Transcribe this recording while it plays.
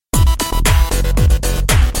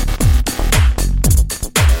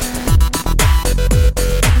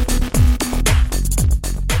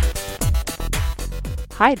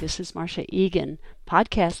Hi, this is Marcia Egan,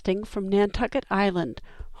 podcasting from Nantucket Island,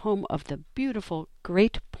 home of the beautiful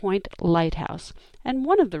Great Point Lighthouse, and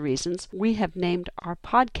one of the reasons we have named our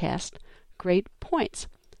podcast Great Points.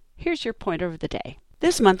 Here's your pointer of the day.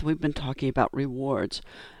 This month we've been talking about rewards.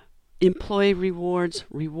 Employee rewards,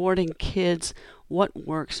 rewarding kids, what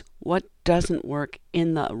works, what doesn't work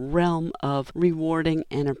in the realm of rewarding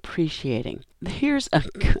and appreciating. Here's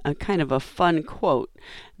a kind of a fun quote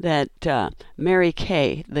that Mary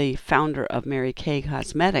Kay, the founder of Mary Kay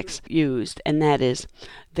Cosmetics, used, and that is,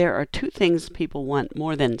 there are two things people want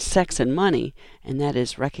more than sex and money, and that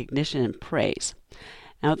is recognition and praise.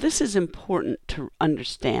 Now, this is important to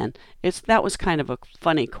understand. That was kind of a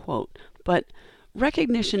funny quote, but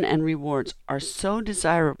recognition and rewards are so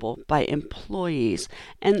desirable by employees,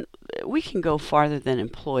 and we can go farther than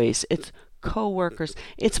employees. It's co-workers,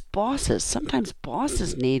 it's bosses. Sometimes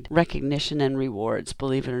bosses need recognition and rewards,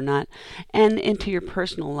 believe it or not, and into your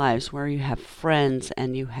personal lives where you have friends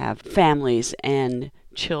and you have families and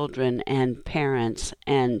children and parents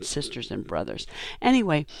and sisters and brothers.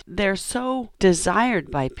 Anyway, they're so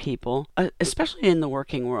desired by people, especially in the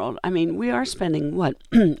working world. I mean, we are spending,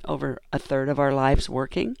 over a third of our lives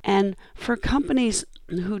working. And for companies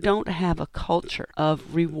who don't have a culture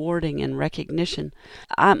of rewarding and recognition,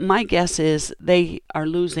 my guess is they are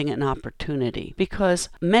losing an opportunity, because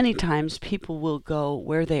many times people will go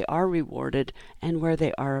where they are rewarded and where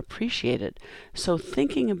they are appreciated. So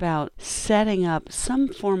thinking about setting up some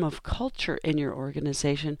form of culture in your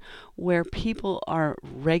organization where people are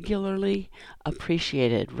regularly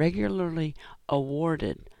appreciated, regularly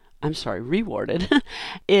rewarded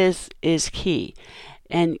is key.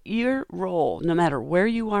 And your role, no matter where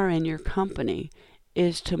you are in your company,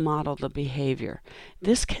 is to model the behavior.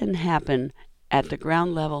 This can happen at the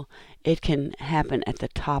ground level, it can happen at the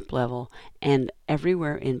top level, and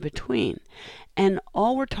everywhere in between. And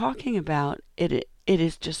all we're talking about, it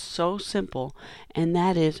is just so simple, and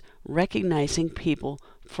that is recognizing people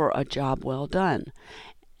for a job well done,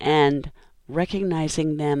 and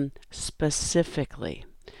recognizing them specifically.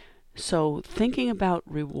 So thinking about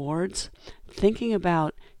rewards, thinking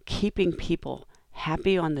about keeping people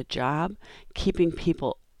happy on the job, keeping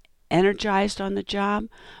people energized on the job.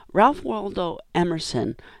 Ralph Waldo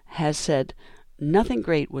Emerson has said, nothing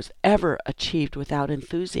great was ever achieved without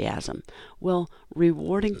enthusiasm. Well,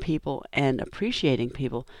 rewarding people and appreciating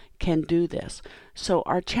people can do this. So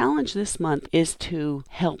our challenge this month is to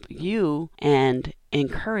help you and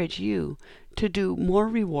encourage you to do more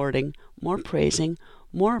rewarding, more praising,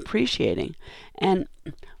 more appreciating. And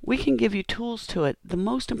we can give you tools to it. The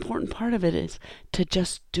most important part of it is to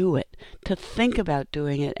just do it, to think about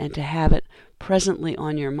doing it, and to have it presently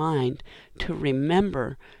on your mind, to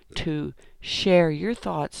remember to share your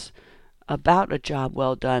thoughts about a job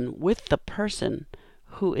well done with the person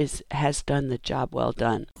who has done the job well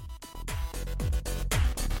done.